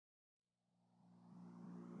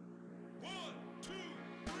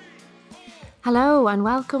Hello and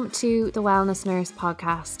welcome to the Wellness Nurse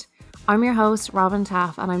podcast. I'm your host, Robyn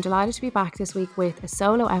Taaffe, and I'm delighted to be back this week with a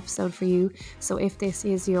solo episode for you. So if this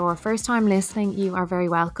is your first time listening, you are very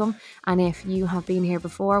welcome. And if you have been here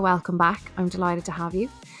before, welcome back. I'm delighted to have you.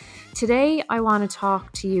 Today, I want to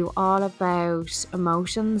talk to you all about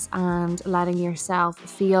emotions and letting yourself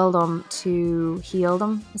feel them to heal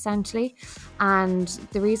them, essentially. And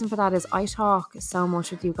the reason for that is I talk so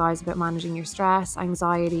much with you guys about managing your stress,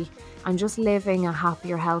 anxiety, and just living a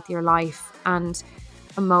happier, healthier life. And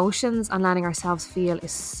emotions and letting ourselves feel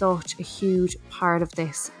is such a huge part of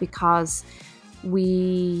this because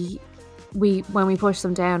we when we push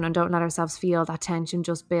them down and don't let ourselves feel, that tension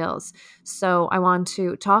just builds. So I want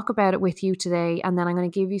to talk about it with you today, and then I'm going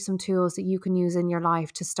to give you some tools that you can use in your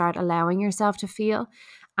life to start allowing yourself to feel.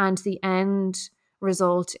 And the end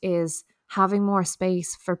result is having more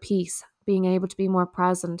space for peace, being able to be more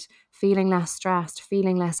present, feeling less stressed,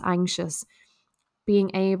 feeling less anxious, being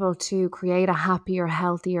able to create a happier,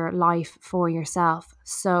 healthier life for yourself.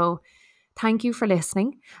 So thank you for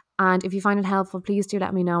listening. And if you find it helpful, please do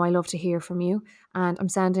let me know. I love to hear from you. And I'm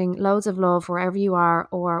sending loads of love wherever you are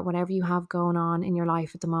or whatever you have going on in your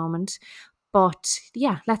life at the moment. But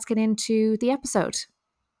yeah, let's get into the episode.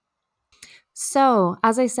 So,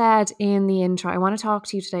 as I said in the intro, I want to talk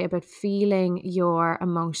to you today about feeling your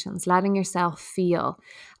emotions, letting yourself feel.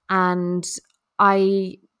 And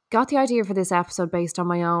I got the idea for this episode based on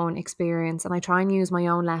my own experience, and I try and use my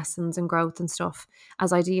own lessons and growth and stuff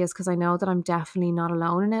as ideas because I know that I'm definitely not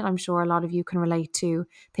alone in it. I'm sure a lot of you can relate to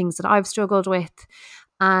things that I've struggled with.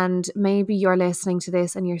 And maybe you're listening to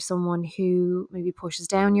this and you're someone who maybe pushes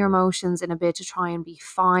down your emotions in a bid to try and be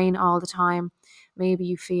fine all the time. Maybe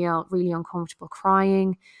you feel really uncomfortable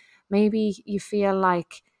crying. Maybe you feel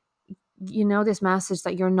like you know this message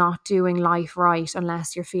that you're not doing life right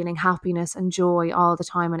unless you're feeling happiness and joy all the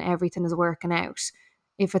time and everything is working out.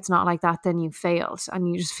 If it's not like that, then you failed and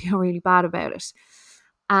you just feel really bad about it.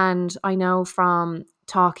 And I know from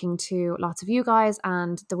talking to lots of you guys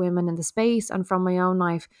and the women in the space and from my own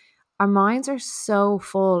life, our minds are so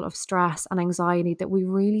full of stress and anxiety that we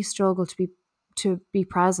really struggle to be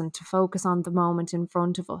present, to focus on the moment in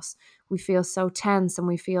front of us. We feel so tense and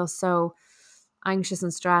we feel so anxious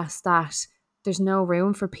and stressed that there's no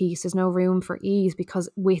room for peace, there's no room for ease because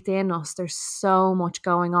within us there's so much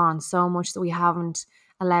going on, so much that we haven't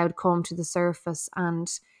allowed come to the surface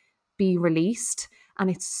and be released. And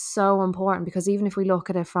it's so important because even if we look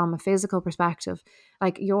at it from a physical perspective,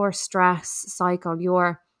 like your stress cycle,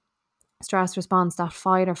 your stress response, that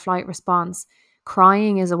fight or flight response,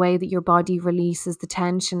 crying is a way that your body releases the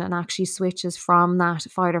tension and actually switches from that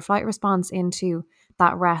fight or flight response into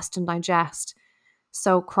that rest and digest.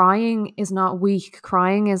 So crying is not weak.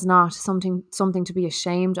 Crying is not something to be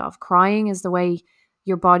ashamed of. Crying is the way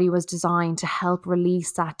your body was designed to help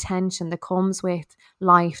release that tension that comes with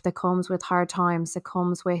life, that comes with hard times, that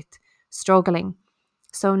comes with struggling.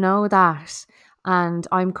 So know that. And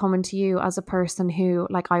I'm coming to you as a person who,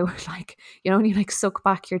 like, I would like, when you like suck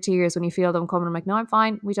back your tears when you feel them coming. I'm like, no, I'm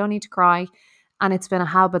fine. We don't need to cry. And it's been a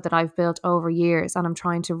habit that I've built over years. And I'm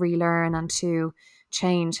trying to relearn and to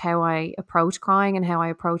change how I approach crying and how I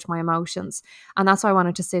approach my emotions. And that's why I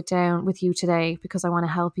wanted to sit down with you today because I want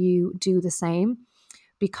to help you do the same.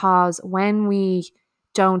 Because when we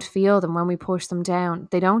don't feel them, when we push them down,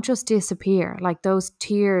 they don't just disappear. Like those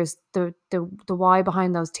tears, the why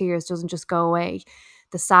behind those tears doesn't just go away.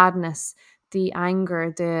 The sadness, the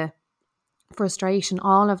anger, the frustration,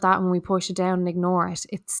 all of that, when we push it down and ignore it,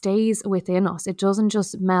 it stays within us. It doesn't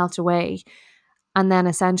just melt away. And then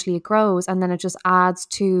essentially it grows and then it just adds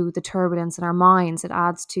to the turbulence in our minds. It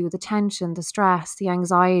adds to the tension, the stress, the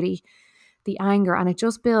anxiety, the anger, and it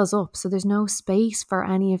just builds up. So there's no space for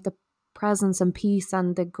any of the presence and peace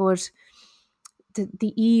and the good,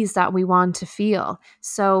 the ease that we want to feel.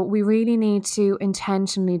 So we really need to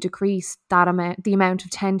intentionally decrease that amount, the amount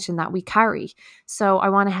of tension that we carry. So I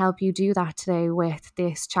want to help you do that today with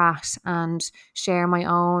this chat and share my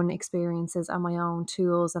own experiences and my own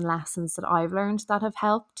tools and lessons that I've learned that have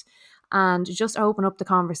helped, and just open up the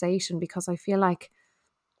conversation because I feel like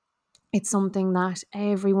it's something that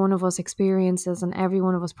every one of us experiences and every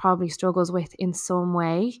one of us probably struggles with in some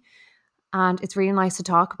way. And it's really nice to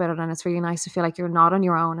talk about it, and it's really nice to feel like you're not on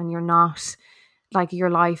your own and you're not, like, your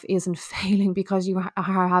life isn't failing because you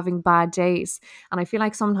are having bad days. And I feel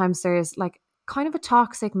like sometimes there's like kind of a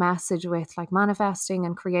toxic message with like manifesting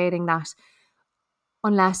and creating that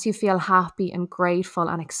unless you feel happy and grateful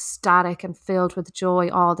and ecstatic and filled with joy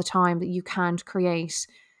all the time, that you can't create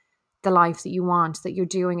the life that you want, that you're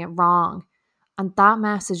doing it wrong. And that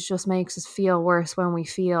message just makes us feel worse when we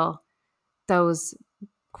feel those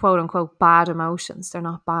quote unquote bad emotions. They're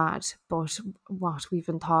not bad, but what we've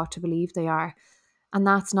been taught to believe they are. And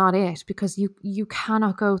that's not it, because you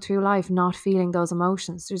cannot go through life not feeling those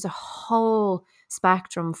emotions. There's a whole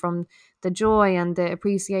spectrum from the joy and the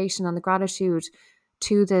appreciation and the gratitude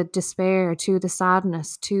to the despair, to the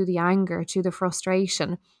sadness, to the anger, to the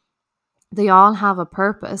frustration. They all have a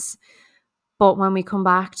purpose. But when we come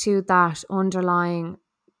back to that underlying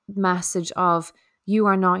message of you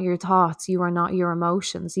are not your thoughts, you are not your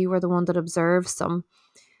emotions, you are the one that observes them,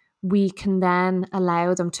 we can then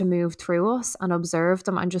allow them to move through us and observe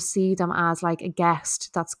them and just see them as like a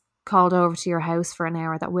guest that's called over to your house for an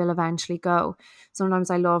hour that will eventually go.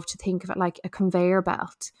 Sometimes I love to think of it like a conveyor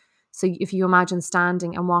belt. So if you imagine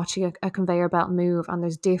standing and watching a conveyor belt move, and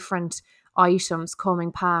there's different items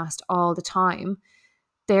coming past all the time,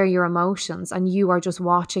 they're your emotions, and you are just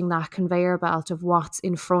watching that conveyor belt of what's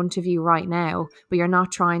in front of you right now, but you're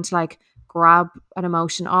not trying to like grab an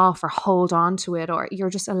emotion off or hold on to it, or you're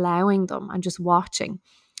just allowing them and just watching.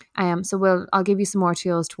 So I'll give you some more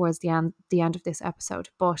tools towards the end of this episode.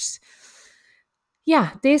 But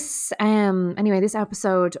yeah, this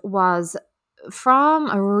episode was from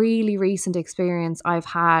a really recent experience I've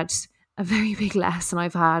had, a very big lesson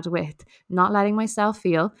I've had with not letting myself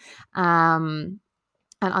feel. And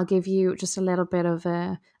I'll give you just a little bit of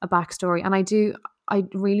a backstory. And I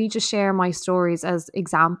really just share my stories as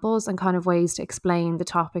examples and kind of ways to explain the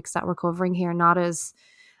topics that we're covering here, not as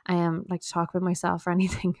like to talk about myself or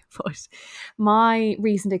anything. But my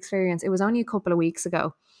recent experience, it was only a couple of weeks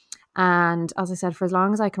ago. And as I said, for as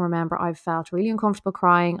long as I can remember, I've felt really uncomfortable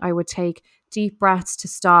crying. I would take deep breaths to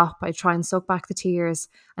stop. I'd try and suck back the tears.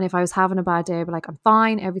 And if I was having a bad day, I'd be like, I'm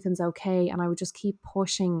fine, everything's okay. And I would just keep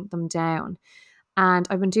pushing them down. And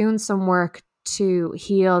I've been doing some work to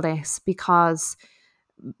heal this, because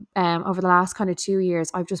over the last kind of 2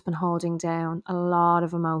 years, I've just been holding down a lot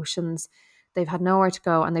of emotions. They've had nowhere to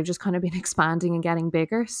go, and they've just kind of been expanding and getting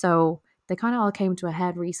bigger. So they kind of all came to a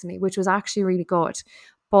head recently, which was actually really good.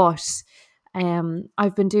 But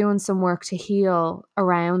I've been doing some work to heal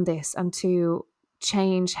around this and to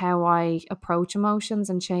change how I approach emotions,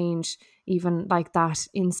 and change even like that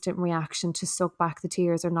instant reaction to suck back the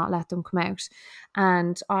tears or not let them come out.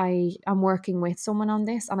 And I am working with someone on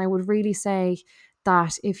this, and I would really say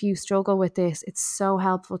that if you struggle with this, it's so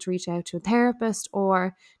helpful to reach out to a therapist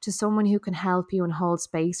or to someone who can help you and hold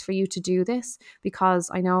space for you to do this,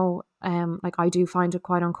 because I know like I do find it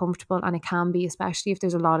quite uncomfortable, and it can be, especially if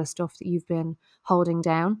there's a lot of stuff that you've been holding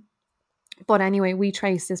down. But anyway, we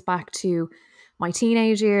trace this back to my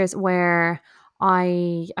teenage years, where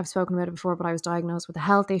I've spoken about it before, but I was diagnosed with a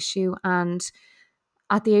health issue. And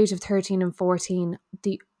at the age of 13 and 14,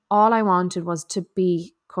 the all I wanted was to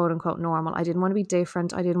be quote unquote normal. I didn't want to be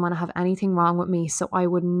different. I didn't want to have anything wrong with me. So I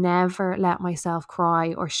would never let myself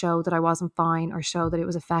cry or show that I wasn't fine or show that it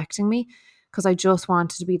was affecting me, because I just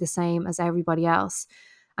wanted to be the same as everybody else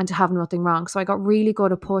and to have nothing wrong. So I got really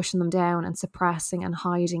good at pushing them down and suppressing and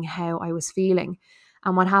hiding how I was feeling.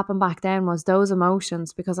 And what happened back then was those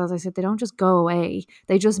emotions, because as I said, they don't just go away,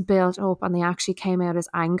 they just built up, and they actually came out as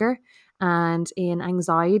anger and in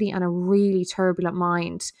anxiety and a really turbulent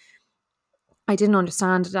mind. I didn't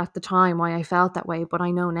understand it at the time why I felt that way, but I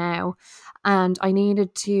know now. And I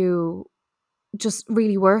needed to just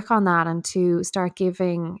really work on that, and to start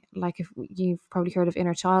giving, like, if you've probably heard of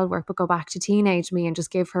inner child work, but go back to teenage me and just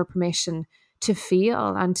give her permission to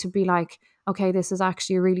feel, and to be like, okay, this is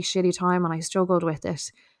actually a really shitty time and I struggled with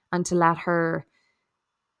it, and to let her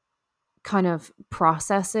kind of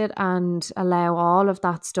process it and allow all of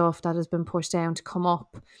that stuff that has been pushed down to come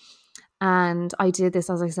up. And I did this,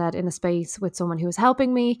 as I said, in a space with someone who was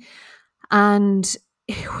helping me. And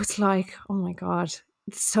it was like, oh my God.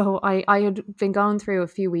 So I had been going through a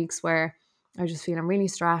few weeks where I was just feeling really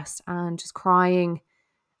stressed and just crying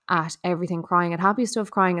at everything, crying at happy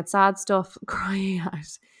stuff, crying at sad stuff, crying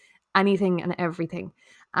at anything and everything.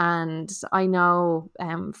 And I know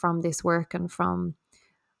from this work and from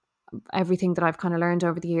everything that I've kind of learned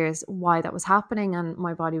over the years why that was happening, and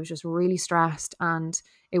my body was just really stressed, and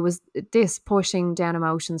it was this pushing down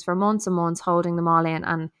emotions for months and months, holding them all in,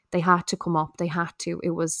 and they had to come up.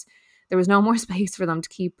 There was no more space for them to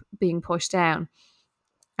keep being pushed down,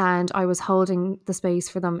 and I was holding the space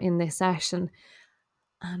for them in this session.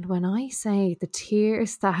 And when I say the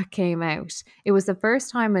tears that came out, it was the first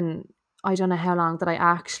time in I don't know how long that I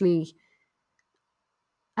actually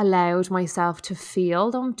allowed myself to feel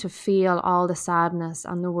them, to feel all the sadness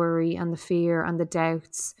and the worry and the fear and the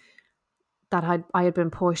doubts that I had been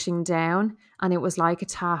pushing down. And it was like a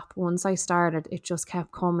tap. Once I started, it just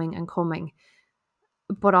kept coming and coming.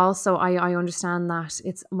 But also I understand that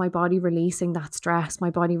it's my body releasing that stress, my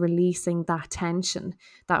body releasing that tension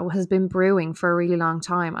that has been brewing for a really long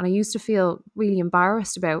time. And I used to feel really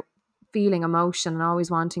embarrassed about feeling emotion and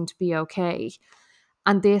always wanting to be okay.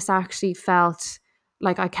 And this actually felt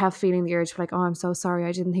like I kept feeling the urge to like, oh, I'm so sorry.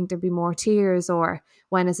 I didn't think there'd be more tears, or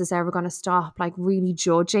when is this ever going to stop? Like really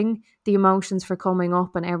judging the emotions for coming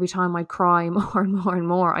up. And every time I'd cry more and more and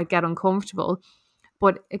more, I'd get uncomfortable.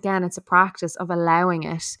 But again, it's a practice of allowing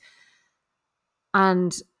it.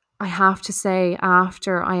 And I have to say,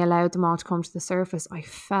 after I allowed them all to come to the surface, I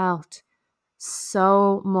felt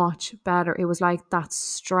so much better. It was like that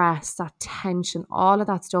stress, that tension, all of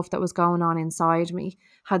that stuff that was going on inside me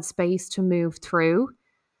had space to move through.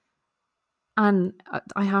 And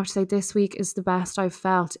I have to say, this week is the best I've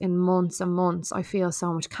felt in months and months. I feel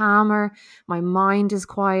so much calmer. My mind is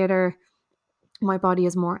quieter. My body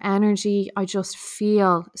has more energy. I just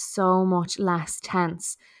feel so much less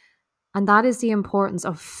tense. And that is the importance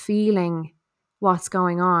of feeling what's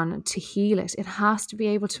going on to heal it. It has to be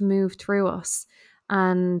able to move through us.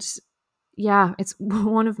 And yeah, it's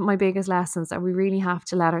one of my biggest lessons that we really have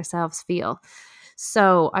to let ourselves feel.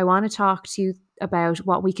 So I want to talk to you about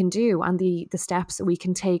what we can do and the steps that we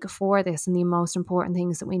can take for this and the most important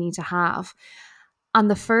things that we need to have. And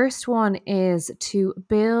the first one is to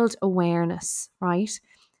build awareness, right?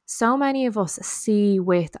 So many of us see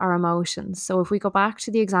with our emotions. So if we go back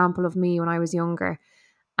to the example of me when I was younger,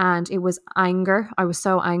 and it was anger. I was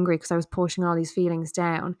so angry because I was pushing all these feelings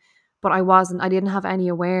down, but I didn't have any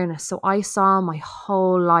awareness. So I saw my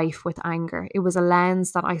whole life with anger. It was a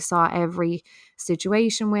lens that I saw every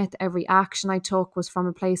situation with, every action I took was from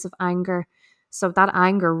a place of anger. So that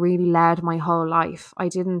anger really led my whole life. I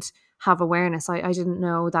didn't have awareness. I didn't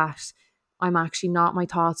know that I'm actually not my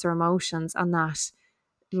thoughts or emotions, and that,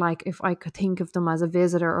 like, if I could think of them as a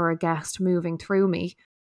visitor or a guest moving through me,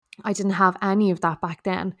 I didn't have any of that back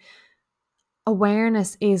then.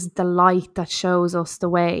 Awareness is the light that shows us the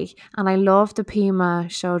way. And I love the Pema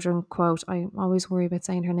Chodron quote. I always worry about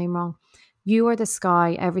saying her name wrong. You are the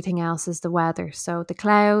sky, everything else is the weather. So the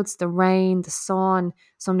clouds, the rain, the sun,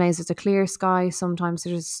 some days there's a clear sky, sometimes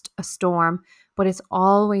there's a storm, but it's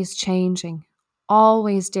always changing,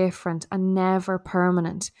 always different, and never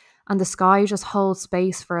permanent. And the sky just holds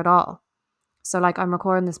space for it all. So like, I'm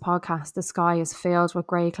recording this podcast, the sky is filled with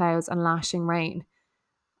grey clouds and lashing rain.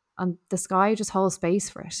 And the sky just holds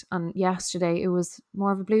space for it. And yesterday it was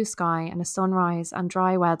more of a blue sky and a sunrise and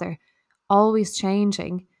dry weather, always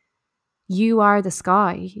changing. You are the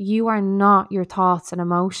sky. You are not your thoughts and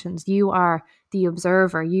emotions. You are the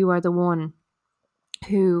observer. You are the one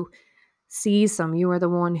who sees them. You are the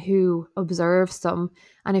one who observes them.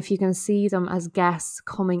 And if you can see them as guests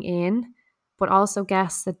coming in, but also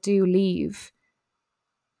guests that do leave,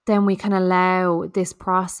 then we can allow this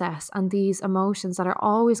process and these emotions that are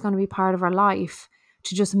always going to be part of our life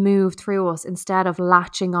to just move through us, instead of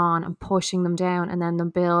latching on and pushing them down and then them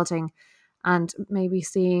building and maybe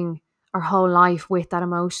seeing our whole life with that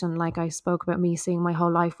emotion. Like I spoke about me seeing my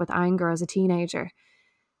whole life with anger as a teenager.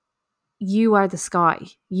 You are the sky.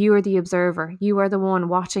 You are the observer. You are the one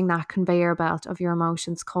watching that conveyor belt of your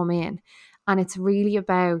emotions come in. And it's really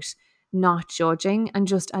about not judging and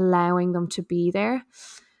just allowing them to be there.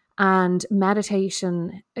 And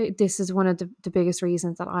meditation, this is one of the biggest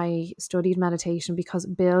reasons that I studied meditation, because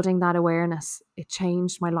building that awareness, it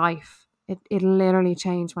changed my life. It literally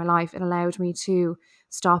changed my life. It allowed me to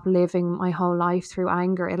stop living my whole life through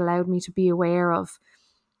anger. It allowed me to be aware of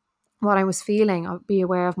what I was feeling, be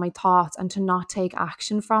aware of my thoughts, and to not take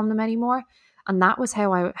action from them anymore. And that was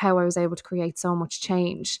how I was able to create so much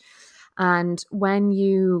change. And when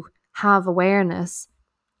you have awareness,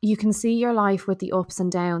 you can see your life with the ups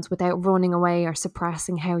and downs without running away or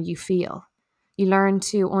suppressing how you feel. You learn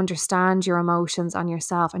to understand your emotions and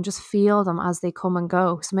yourself and just feel them as they come and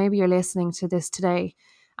go. So maybe you're listening to this today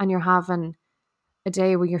and you're having a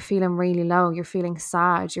day where you're feeling really low, you're feeling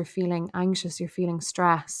sad, you're feeling anxious, you're feeling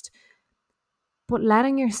stressed. But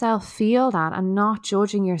letting yourself feel that and not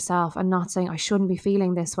judging yourself and not saying, I shouldn't be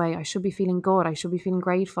feeling this way, I should be feeling good, I should be feeling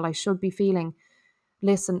grateful, I should be feeling,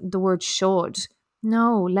 listen, the word should.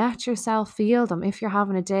 No, let yourself feel them. If you're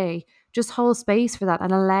having a day, just hold space for that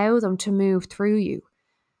and allow them to move through you.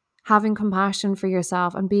 Having compassion for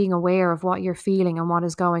yourself and being aware of what you're feeling and what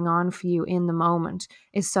is going on for you in the moment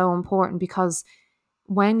is so important, because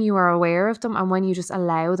when you are aware of them and when you just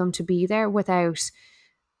allow them to be there without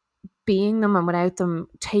being them and without them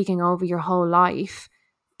taking over your whole life,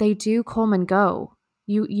 they do come and go.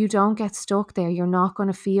 You don't get stuck there. You're not going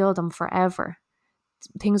to feel them forever.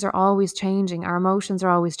 Things are always changing. Our emotions are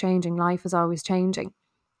always changing. Life is always changing.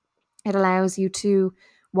 It allows you to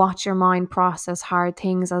watch your mind process hard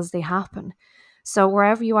things as they happen. So,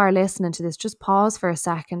 wherever you are listening to this, just pause for a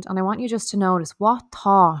second and I want you just to notice, what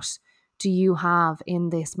thought do you have in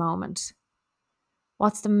this moment?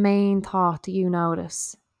 What's the main thought that you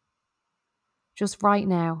notice? Just right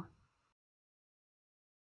now.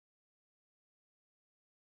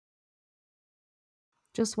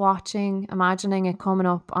 Just watching, imagining it coming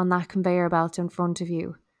up on that conveyor belt in front of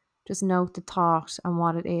you. Just note the thought and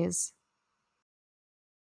what it is.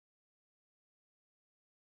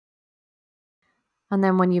 And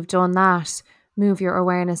then when you've done that, move your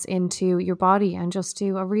awareness into your body and just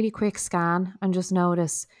do a really quick scan and just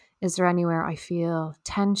notice, is there anywhere I feel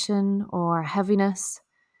tension or heaviness?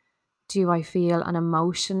 Do I feel an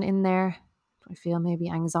emotion in there? Do I feel maybe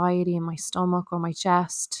anxiety in my stomach or my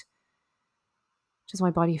chest? Does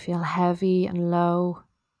my body feel heavy and low?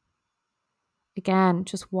 Again,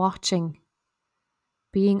 just watching,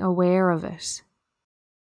 being aware of it.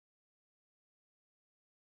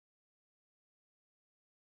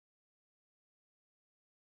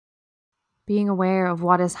 Being aware of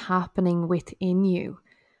what is happening within you.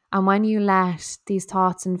 And when you let these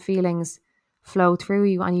thoughts and feelings flow through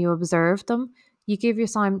you and you observe them, you give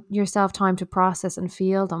yourself time to process and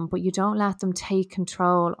feel them, but you don't let them take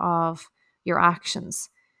control of your actions.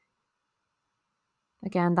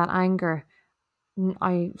 Again, that anger,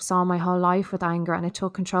 I saw my whole life with anger and it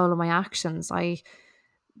took control of my actions. I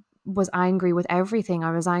was angry with everything.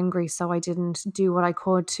 I was angry, so I didn't do what I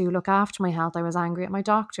could to look after my health. I was angry at my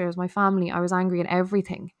doctors, my family. I was angry at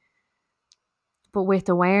everything. But with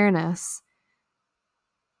awareness,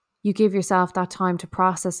 you give yourself that time to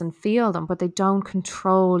process and feel them, but they don't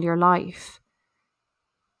control your life.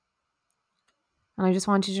 And I just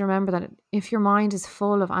want you to remember that if your mind is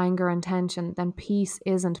full of anger and tension, then peace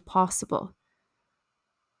isn't possible.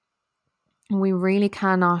 And we really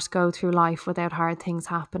cannot go through life without hard things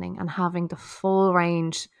happening and having the full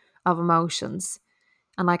range of emotions.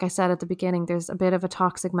 And like I said at the beginning, there's a bit of a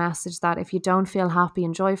toxic message that if you don't feel happy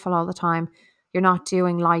and joyful all the time, you're not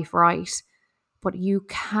doing life right. But you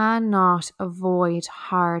cannot avoid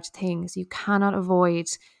hard things. You cannot avoid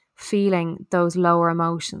feeling those lower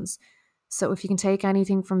emotions. So if you can take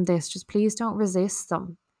anything from this, just please don't resist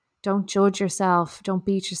them. Don't judge yourself. Don't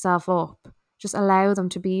beat yourself up. Just allow them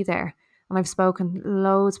to be there. And I've spoken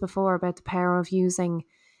loads before about the power of using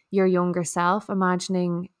your younger self,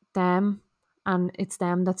 imagining them, and it's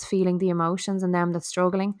them that's feeling the emotions and them that's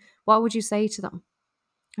struggling. What would you say to them?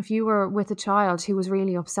 If you were with a child who was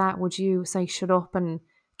really upset, would you say, shut up and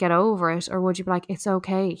get over it? Or would you be like, it's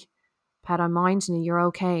okay, Pat, I'm minding you, you're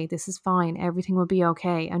okay. This is fine. Everything will be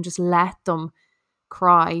okay. And just let them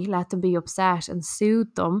cry, let them be upset and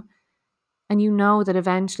soothe them. And you know that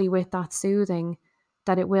eventually with that soothing,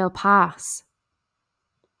 that it will pass.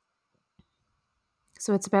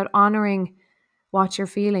 So it's about honoring what you're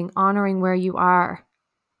feeling, honoring where you are,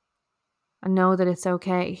 and know that it's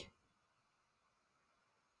okay.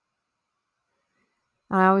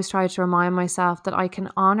 And I always try to remind myself that I can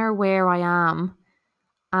honor where I am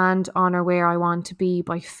and honor where I want to be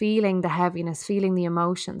by feeling the heaviness, feeling the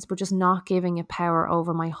emotions, but just not giving it power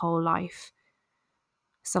over my whole life.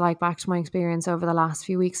 So like back to my experience over the last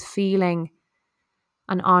few weeks, feeling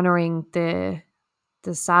and honoring the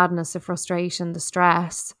sadness, the frustration, the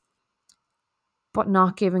stress, but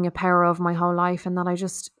not giving it power over my whole life, and that I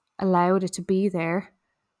just allowed it to be there.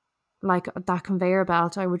 Like that conveyor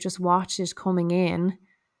belt, I would just watch it coming in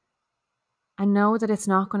and know that it's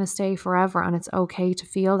not going to stay forever and it's okay to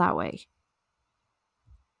feel that way.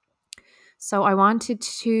 So I wanted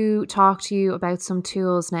to talk to you about some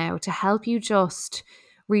tools now to help you just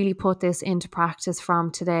really put this into practice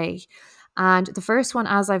from today. And the first one,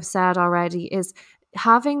 as I've said already, is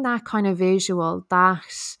having that kind of visual,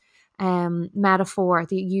 that metaphor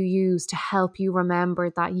that you use to help you remember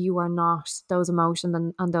that you are not those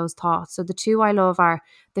emotions and those thoughts. So the two I love are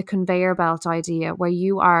the conveyor belt idea, where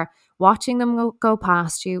you are watching them go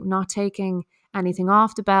past you, not taking anything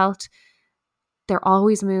off the belt. They're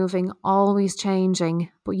always moving, always changing,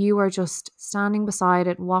 but you are just standing beside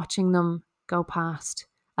it, watching them go past,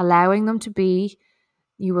 allowing them to be.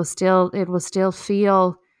 It will still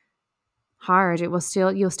feel hard. You'll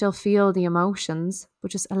still feel the emotions,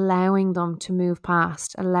 but just allowing them to move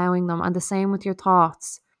past, allowing them. And the same with your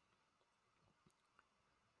thoughts.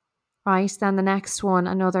 Right, then the next one,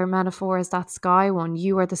 another metaphor, is that sky one.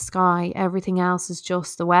 You are the sky, everything else is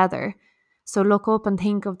just the weather. So look up and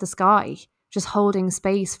think of the sky, just holding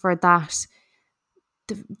space for that,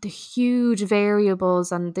 the huge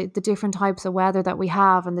variables and the different types of weather that we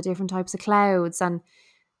have and the different types of clouds and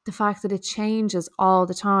the fact that it changes all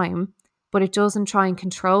the time. but it doesn't try and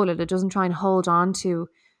control it. It doesn't try and hold on to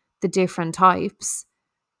the different types.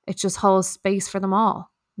 It just holds space for them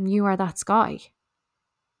all. And you are that sky.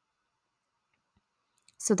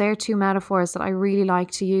 So they're two metaphors that I really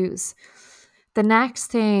like to use. The next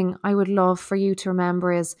thing I would love for you to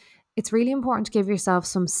remember is it's really important to give yourself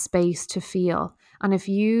some space to feel. And if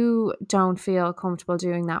you don't feel comfortable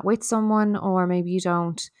doing that with someone, or maybe you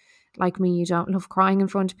don't, like me, you don't love crying in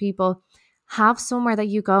front of people, have somewhere that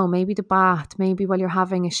you go, maybe the bath, maybe while you're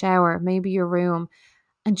having a shower, maybe your room,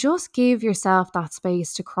 and just give yourself that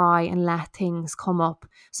space to cry and let things come up.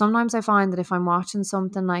 Sometimes I find that if I'm watching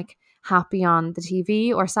something like happy on the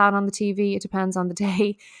TV or sad on the TV, it depends on the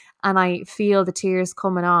day, and I feel the tears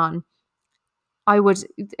coming on, I would,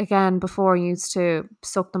 again, before used to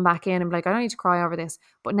suck them back in and be like, I don't need to cry over this.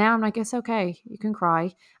 But now I'm like, it's okay, you can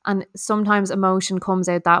cry. And sometimes emotion comes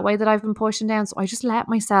out that way that I've been pushing down. So I just let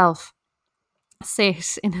myself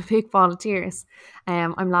sit in a big ball of tears.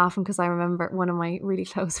 I'm laughing because I remember one of my really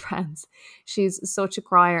close friends. She's such a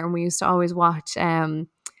crier, and we used to always watch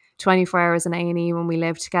 24 Hours in A&E when we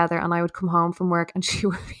lived together, and I would come home from work and she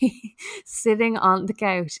would be sitting on the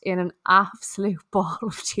couch in an absolute ball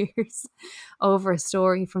of tears over a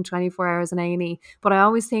story from 24 Hours in A&E. But I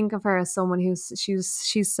always think of her as someone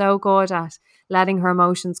she's so good at letting her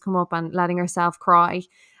emotions come up and letting herself cry.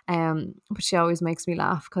 But she always makes me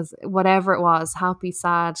laugh because whatever it was, happy,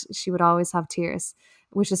 sad, she would always have tears,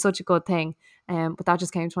 which is such a good thing. But that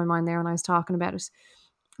just came to my mind there when I was talking about it.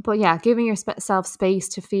 But yeah, giving yourself space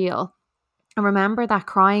to feel. And remember that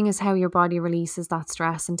crying is how your body releases that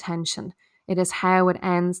stress and tension. It is how it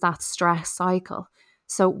ends that stress cycle.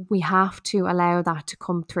 So we have to allow that to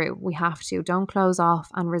come through. We have to. Don't close off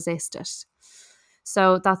and resist it.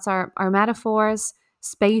 So that's our metaphors,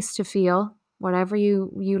 space to feel, whatever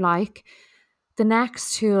you like. The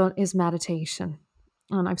next tool is meditation.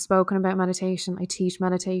 And I've spoken about meditation. I teach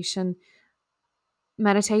meditation.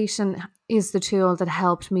 Meditation is the tool that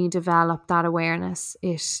helped me develop that awareness.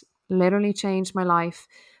 It literally changed my life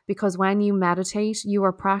because when you meditate, you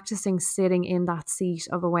are practicing sitting in that seat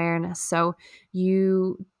of awareness. So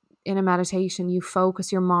in a meditation, you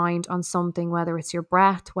focus your mind on something, whether it's your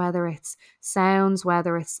breath, whether it's sounds,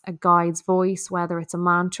 whether it's a guide's voice, whether it's a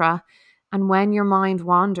mantra. And when your mind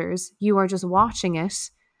wanders, you are just watching it.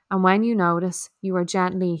 And when you notice, you are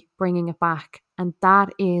gently bringing it back. And that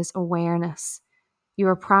is awareness. You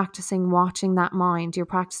are practicing watching that mind. You're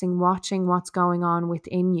practicing watching what's going on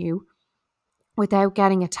within you without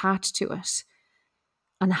getting attached to it.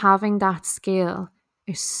 And having that skill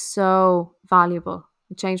is so valuable.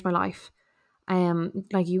 It changed my life.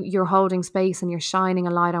 Like you're holding space and you're shining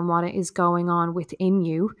a light on what is going on within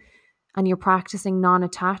you, and you're practicing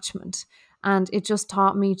non-attachment. And it just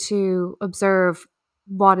taught me to observe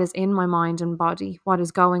what is in my mind and body, what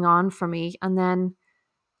is going on for me, and then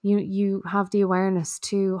you have the awareness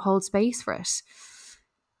to hold space for it.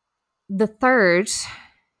 The third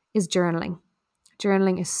is journaling.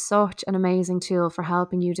 Journaling is such an amazing tool for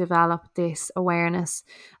helping you develop this awareness.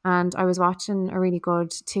 And I was watching a really good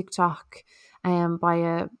TikTok by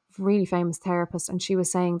a really famous therapist, and she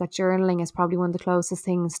was saying that journaling is probably one of the closest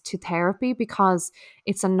things to therapy because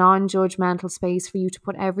it's a non-judgmental space for you to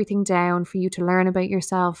put everything down, for you to learn about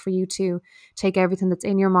yourself, for you to take everything that's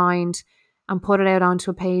in your mind and put it out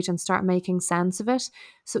onto a page and start making sense of it.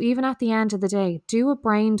 So even at the end of the day, do a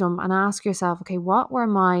brain dump and ask yourself, okay, what were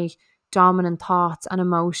my dominant thoughts and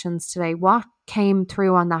emotions today? What came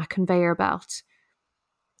through on that conveyor belt?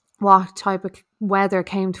 What type of weather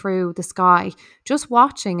came through the sky? Just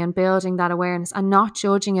watching and building that awareness and not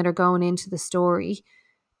judging it or going into the story.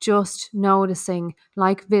 Just noticing,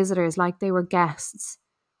 like visitors, like they were guests,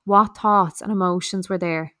 what thoughts and emotions were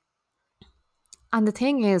there. And the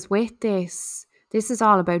thing is, with this is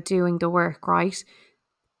all about doing the work, right?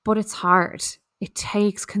 But it's hard. It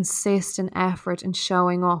takes consistent effort and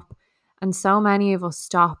showing up. And so many of us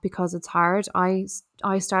stop because it's hard. I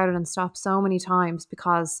started and stopped so many times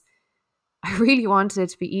because I really wanted it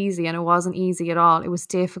to be easy, and it wasn't easy at all. It was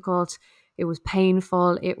difficult. It was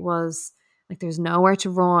painful. It was like there's nowhere to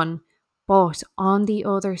run. But on the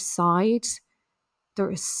other side, there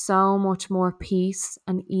is so much more peace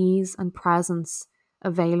and ease and presence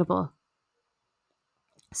available.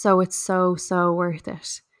 So it's so worth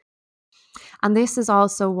it. And this is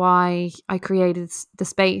also why I created the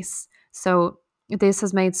space. So this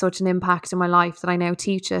has made such an impact in my life that I now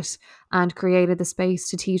teach it and created the space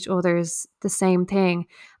to teach others the same thing.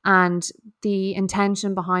 And the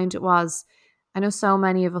intention behind it was I know so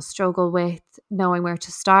many of us struggle with knowing where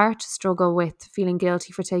to start, struggle with feeling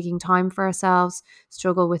guilty for taking time for ourselves,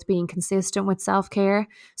 struggle with being consistent with self care.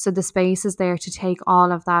 So the space is there to take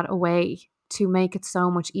all of that away, to make it so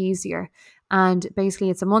much easier. And basically,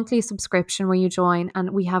 it's a monthly subscription where you join,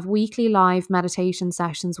 and we have weekly live meditation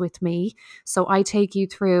sessions with me. So I take you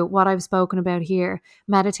through what I've spoken about here,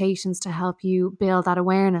 meditations to help you build that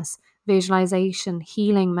awareness, visualization,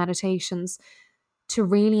 healing meditations to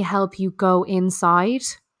really help you go inside,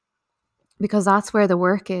 because that's where the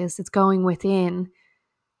work is. It's going within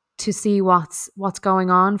to see what's going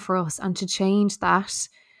on for us and to change that.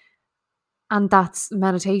 And that's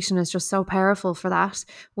meditation is just so powerful for that.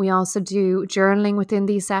 We also do journaling within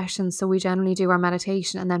these sessions. So we generally do our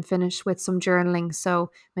meditation and then finish with some journaling.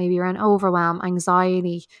 So maybe around overwhelm,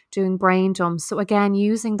 anxiety, doing brain dumps. So again,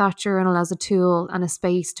 using that journal as a tool and a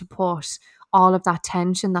space to put all of that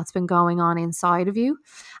tension that's been going on inside of you.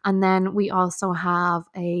 And then we also have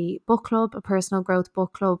a book club, a personal growth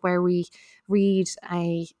book club, where we read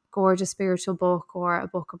a gorgeous spiritual book or a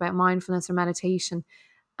book about mindfulness or meditation,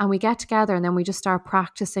 and we get together and then we just start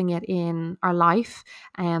practicing it in our life.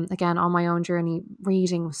 Again, on my own journey,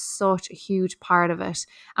 reading was such a huge part of it.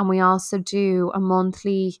 And we also do a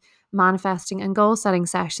monthly manifesting and goal setting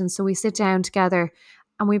session. So we sit down together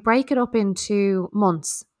and we break it up into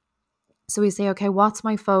months. So we say, okay, what's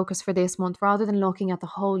my focus for this month, rather than looking at the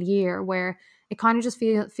whole year, where it kind of just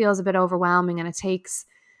feels a bit overwhelming and it takes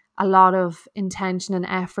a lot of intention and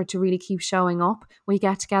effort to really keep showing up. We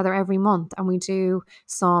get together every month and we do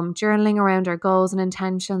some journaling around our goals and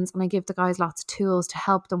intentions. And I give the guys lots of tools to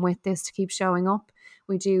help them with this to keep showing up.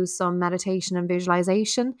 We do some meditation and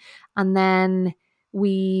visualization, and then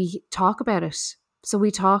we talk about it. So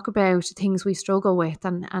we talk about things we struggle with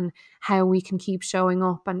and how we can keep showing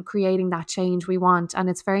up and creating that change we want. And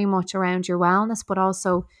it's very much around your wellness, but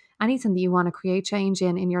also anything that you want to create change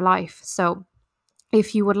in your life. So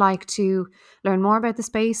if you would like to learn more about the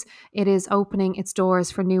space, it is opening its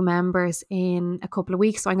doors for new members in a couple of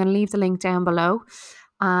weeks. So I'm going to leave the link down below.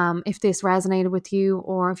 If this resonated with you,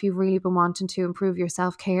 or if you've really been wanting to improve your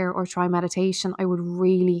self-care or try meditation, I would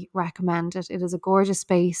really recommend it. It is a gorgeous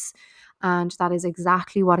space and that is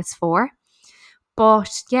exactly what it's for.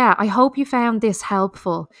 But yeah, I hope you found this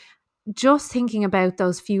helpful. Just thinking about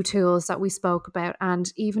those few tools that we spoke about,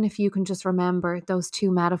 and even if you can just remember those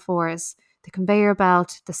two metaphors, the conveyor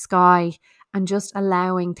belt, the sky, and just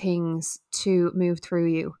allowing things to move through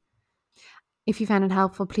you. If you found it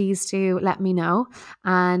helpful, please do let me know,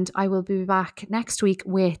 and I will be back next week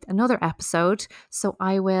with another episode. So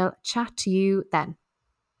I will chat to you then.